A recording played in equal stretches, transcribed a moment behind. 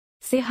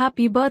say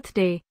happy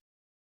birthday.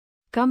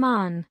 Come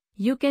on,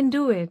 you can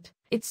do it.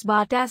 It's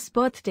Bota's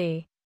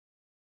birthday.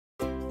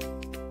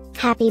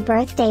 Happy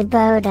birthday,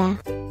 Bota.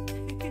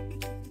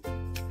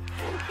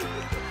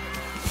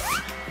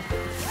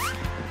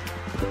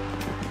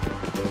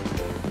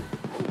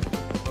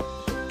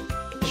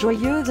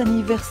 Joyeux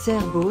anniversaire,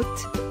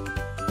 Bota.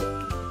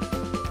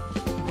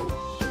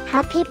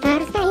 Happy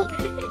birthday,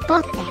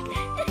 Bota.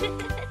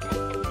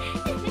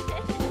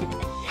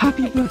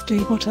 Happy birthday,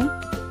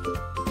 Bota.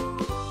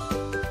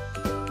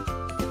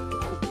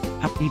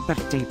 Happy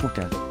birthday,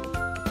 Bota.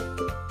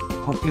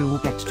 Hope you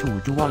get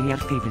to do all your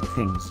favorite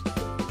things.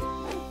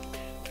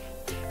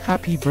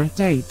 Happy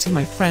birthday to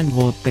my friend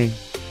Bota.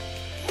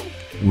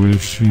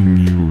 Wishing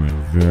you a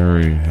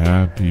very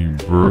happy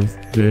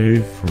birthday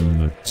from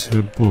the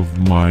tip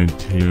of my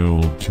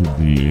tail to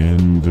the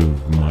end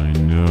of my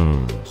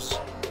nose.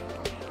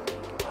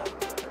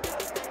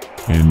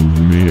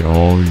 And may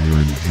all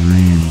your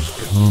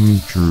dreams come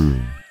true.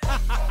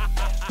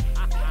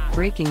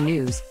 Breaking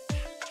news.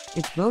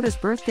 It's Bota's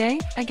birthday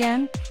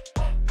again?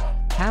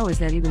 How is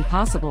that even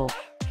possible?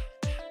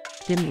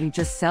 Didn't we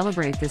just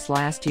celebrate this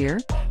last year?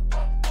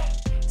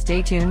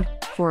 Stay tuned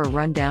for a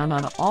rundown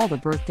on all the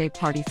birthday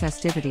party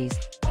festivities.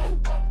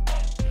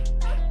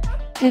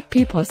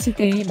 Happy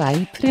birthday,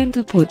 my friend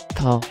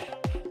Bota.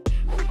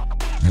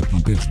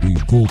 Happy birthday,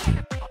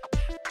 Bota.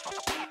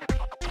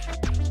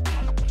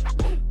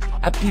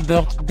 Happy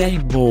birthday,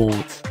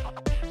 Bota.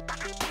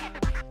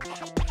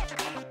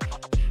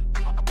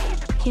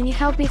 Can you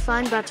help me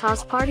find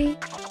Bota's party?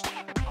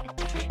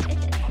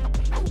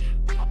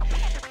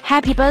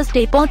 Happy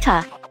birthday,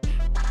 Bota.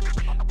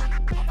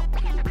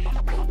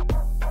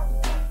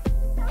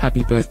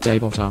 Happy birthday,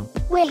 Bota.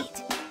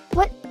 Wait,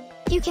 what?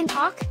 You can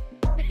talk?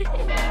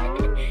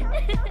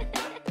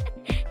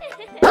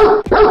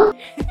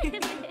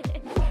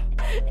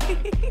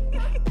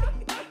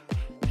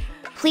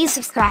 Please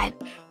subscribe,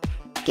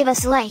 give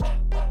us a like,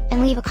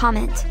 and leave a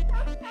comment.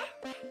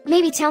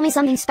 Maybe tell me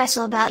something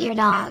special about your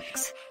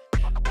dogs.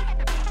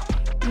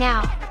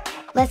 Now,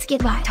 let's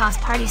get Bota's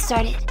party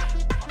started.